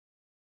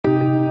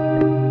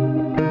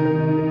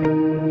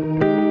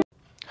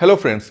Hello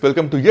friends,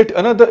 welcome to yet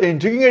another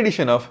intriguing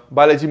edition of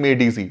Biology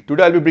Made Easy.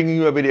 Today I'll be bringing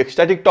you a very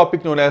ecstatic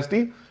topic known as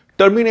the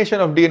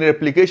termination of DNA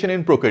replication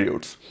in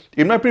prokaryotes.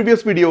 In my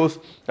previous videos,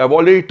 I've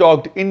already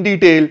talked in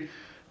detail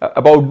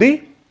about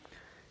the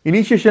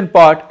initiation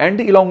part and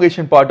the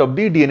elongation part of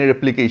the DNA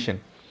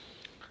replication.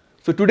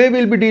 So today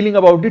we'll be dealing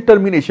about the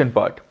termination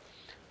part.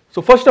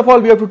 So first of all,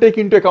 we have to take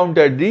into account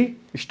that the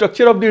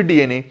structure of the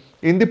DNA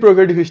in the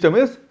prokaryotic system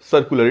is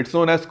circular. It's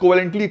known as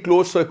covalently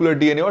closed circular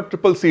DNA or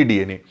CCC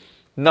DNA.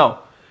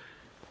 Now,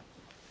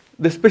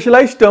 the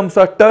specialized terms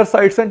are TER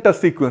sites and TER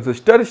sequences.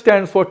 TER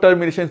stands for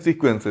termination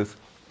sequences.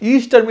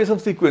 Each termination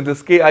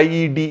sequences K, I,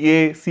 E, D,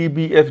 A, C,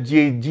 B, F,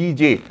 G, G,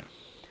 J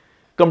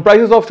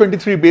comprises of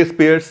 23 base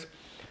pairs.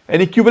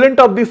 An equivalent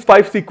of these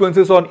 5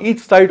 sequences on each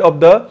side of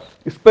the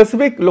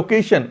specific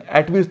location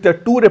at which the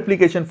two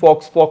replication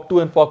forks, fork 2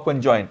 and fork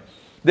 1 join.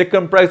 They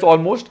comprise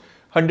almost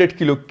 100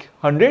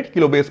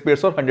 kilo base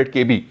pairs or 100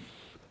 kb.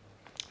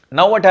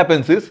 Now what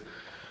happens is,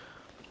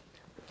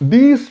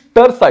 these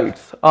TER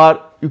sites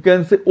are, you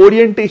can say,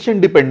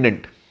 orientation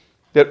dependent.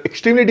 They are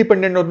extremely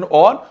dependent on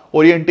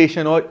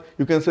orientation, or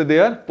you can say they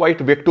are quite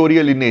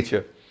vectorial in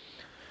nature.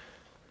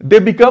 They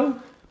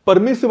become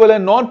permissible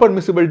and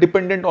non-permissible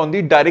dependent on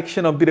the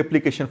direction of the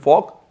replication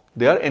fork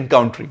they are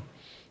encountering.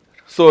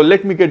 So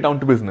let me get down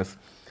to business.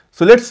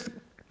 So let's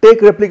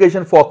take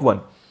replication fork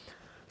 1.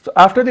 So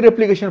after the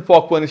replication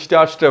fork 1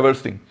 starts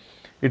traversing,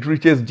 it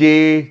reaches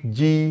J,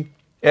 G,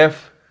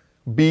 F,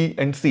 B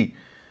and C.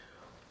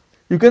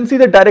 You can see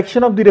the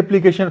direction of the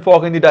replication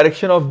fork and the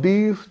direction of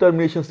these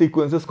termination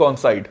sequences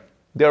coincide.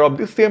 They are of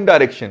the same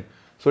direction.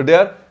 So they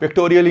are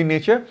vectorial in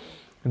nature.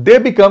 They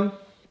become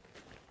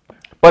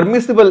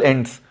permissible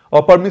ends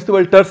or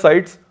permissible TER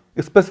sites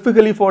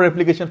specifically for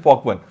replication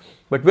fork 1.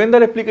 But when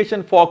the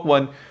replication fork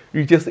 1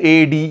 reaches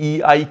A, D,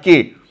 E, I,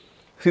 K,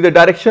 see the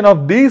direction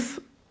of these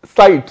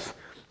sites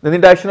and the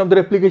direction of the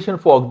replication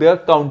fork, they are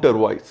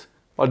counterwise,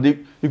 or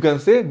you can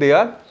say they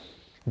are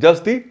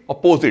just the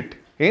opposite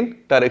in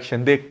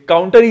direction. They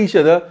counter each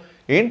other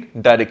in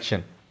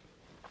direction.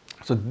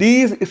 So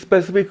these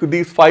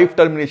 5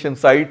 termination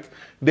sites,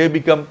 they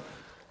become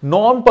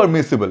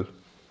non-permissible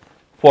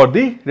for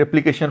the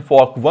replication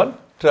fork 1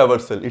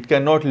 traversal. It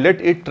cannot let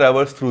it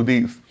traverse through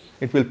these.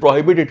 It will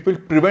prohibit, it will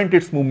prevent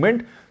its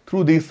movement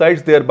through these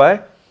sites,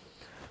 thereby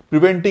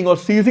preventing or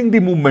seizing the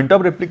movement of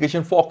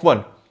replication fork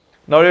 1.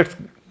 Now let's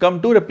come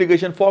to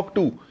replication fork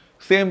 2.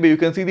 Same way, you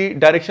can see the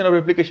direction of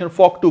replication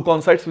fork 2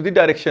 coincides with the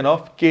direction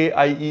of K,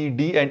 I, E,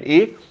 D and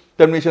A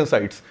termination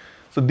sites.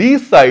 So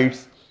these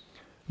sites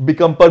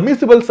become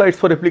permissible sites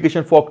for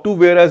replication fork 2,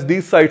 whereas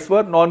these sites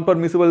were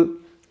non-permissible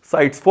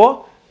sites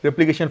for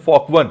replication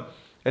fork 1.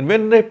 And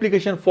when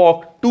replication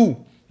fork 2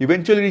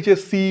 eventually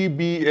reaches C,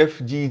 B,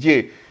 F, G,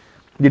 J,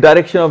 the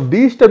direction of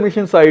these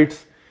termination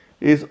sites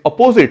is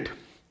opposite.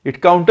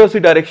 It counters the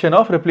direction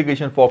of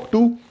replication fork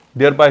 2.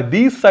 Thereby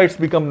these sites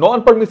become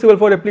non-permissible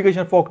for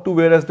replication fork 2,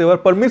 whereas they were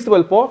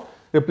permissible for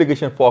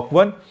replication fork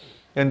 1,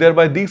 and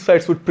thereby these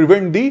sites would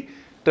prevent the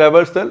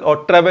traversal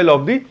or travel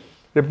of the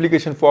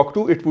replication fork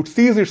 2. It would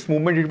seize its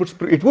movement,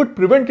 it would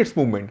prevent its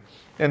movement,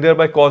 and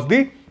thereby cause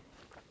the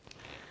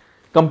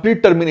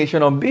complete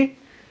termination of the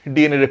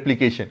DNA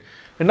replication.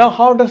 And now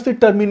how does the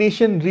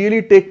termination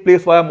really take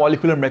place via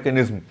molecular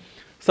mechanism?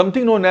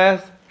 Something known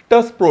as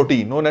TUS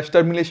protein, known as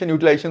termination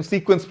utilization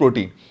sequence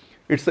protein.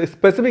 It's a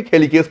specific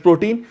helicase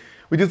protein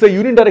which is a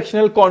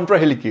unidirectional contra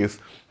helicase,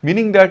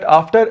 meaning that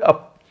after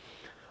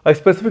a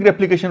specific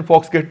replication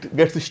fork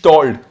gets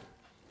stalled,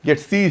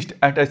 gets seized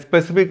at a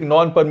specific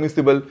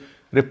non-permissible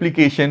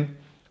replication,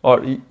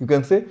 or you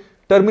can say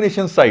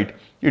termination site,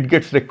 it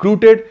gets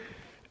recruited,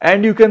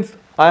 and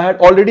I had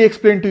already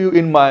explained to you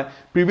in my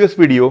previous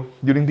video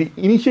during the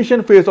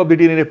initiation phase of the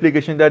DNA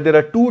replication that there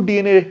are 2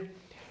 DNA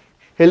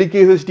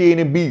helicases,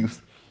 DNA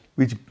Bs,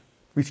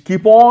 which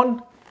keep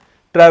on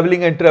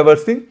traveling and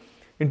traversing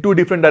in 2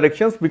 different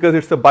directions, because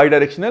it's a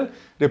bidirectional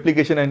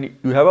replication and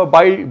you have a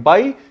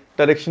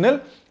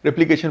bidirectional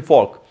replication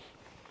fork.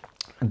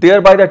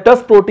 Thereby the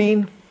TUS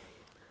protein,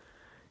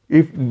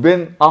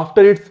 when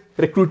after its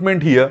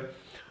recruitment here,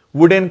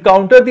 would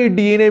encounter the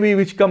DNA B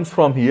which comes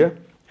from here,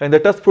 and the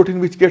TUS protein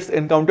which gets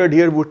encountered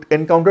here would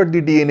encounter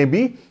the DNA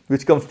B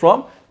which comes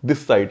from this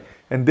side,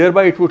 and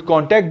thereby it would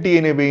contact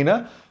DNA B in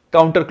a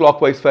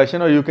counterclockwise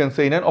fashion, or you can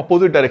say in an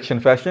opposite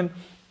direction fashion,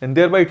 and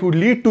thereby it would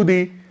lead to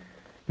the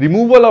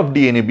removal of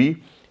DNA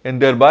B,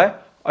 and thereby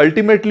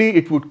ultimately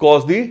it would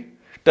cause the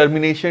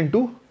termination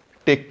to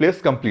take place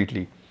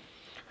completely.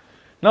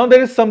 Now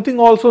there is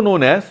something also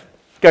known as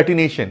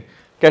catenation.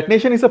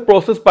 Catenation is a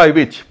process by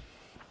which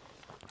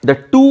the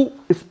 2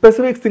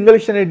 specific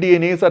single-stranded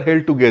DNAs are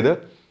held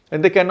together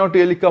and they cannot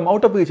really come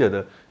out of each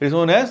other. It is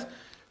known as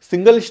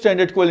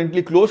single-stranded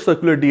covalently closed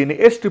circular DNA,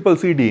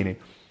 CCC DNA.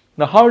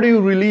 Now how do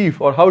you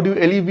relieve or how do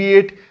you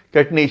alleviate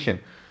catenation?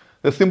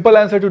 The simple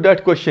answer to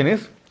that question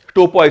is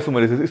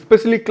topoisomerization,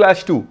 especially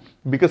class 2,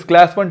 because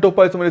class 1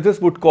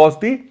 topoisomerization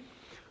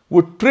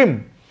would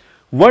trim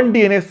one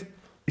DNA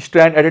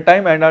strand at a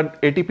time and are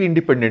ATP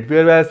independent,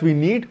 whereas we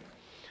need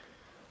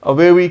a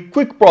very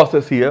quick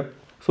process here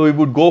So we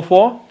would go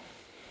for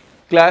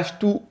class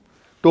 2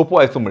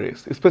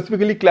 topoisomerase,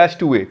 specifically class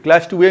 2A.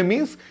 Class 2A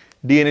means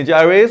DNA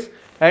gyrase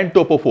and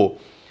topo4.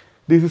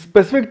 These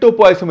specific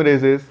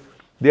topoisomerases,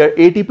 they are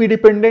ATP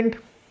dependent,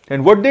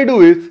 and what they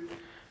do is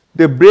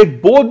they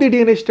break both the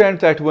DNA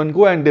strands at one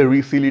go and they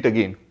reseal it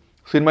again.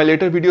 So in my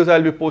later videos, I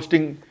will be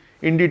posting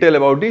in detail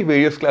about the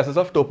various classes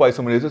of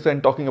topoisomerases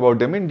and talking about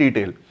them in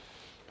detail.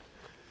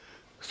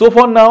 So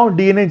for now,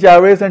 DNA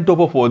gyrase and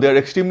topo4, they are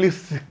extremely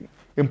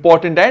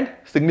important and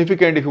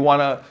significant if you want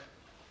to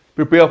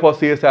prepare for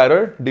CSIR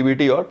or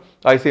DBT or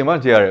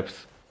ICMR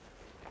JRFs.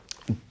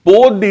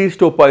 Both these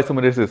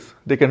topoisomerases,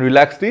 they can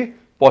relax the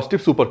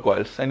positive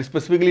supercoils, and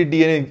specifically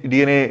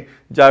DNA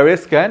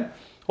gyrase can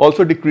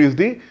also decrease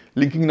the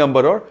linking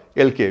number or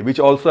LK, which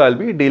also I will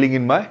be dealing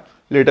in my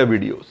later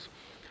videos.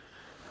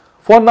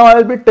 For now, I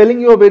will be telling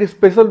you a very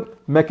special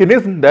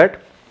mechanism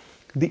that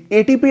the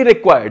ATP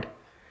required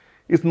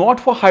is not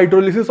for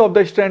hydrolysis of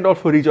the strand or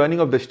for rejoining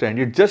of the strand.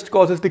 It just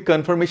causes the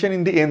conformation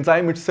in the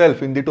enzyme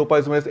itself, in the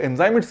topoisomerase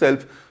enzyme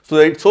itself,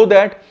 so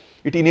that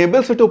it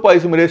enables the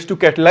topoisomerase to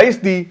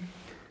catalyze the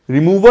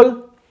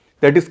removal,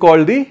 that is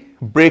called the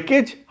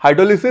breakage,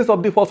 hydrolysis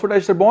of the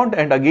phosphodiester bond,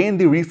 and again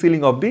the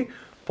resealing of the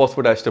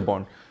phosphodiester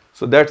bond.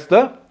 So that's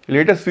the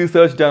latest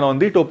research done on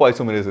the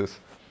topoisomerases.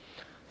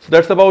 So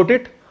that's about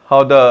it,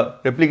 how the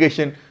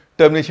replication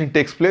termination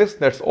takes place.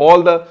 That's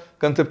all the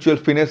conceptual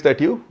finesse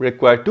that you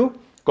require to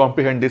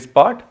comprehend this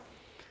part.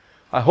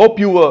 I hope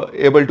you were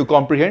able to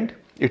comprehend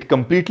it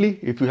completely.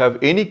 If you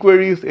have any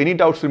queries, any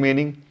doubts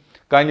remaining,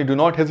 kindly do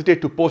not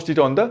hesitate to post it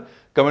on the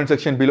comment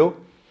section below.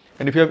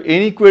 And if you have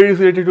any queries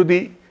related to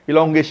the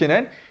elongation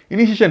and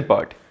initiation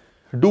part,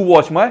 do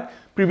watch my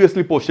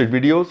previously posted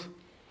videos.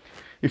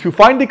 If you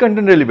find the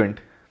content relevant,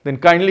 then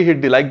kindly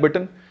hit the like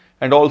button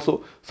and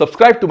also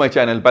subscribe to my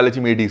channel Biology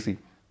Made Easy.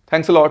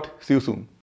 Thanks a lot. See you soon.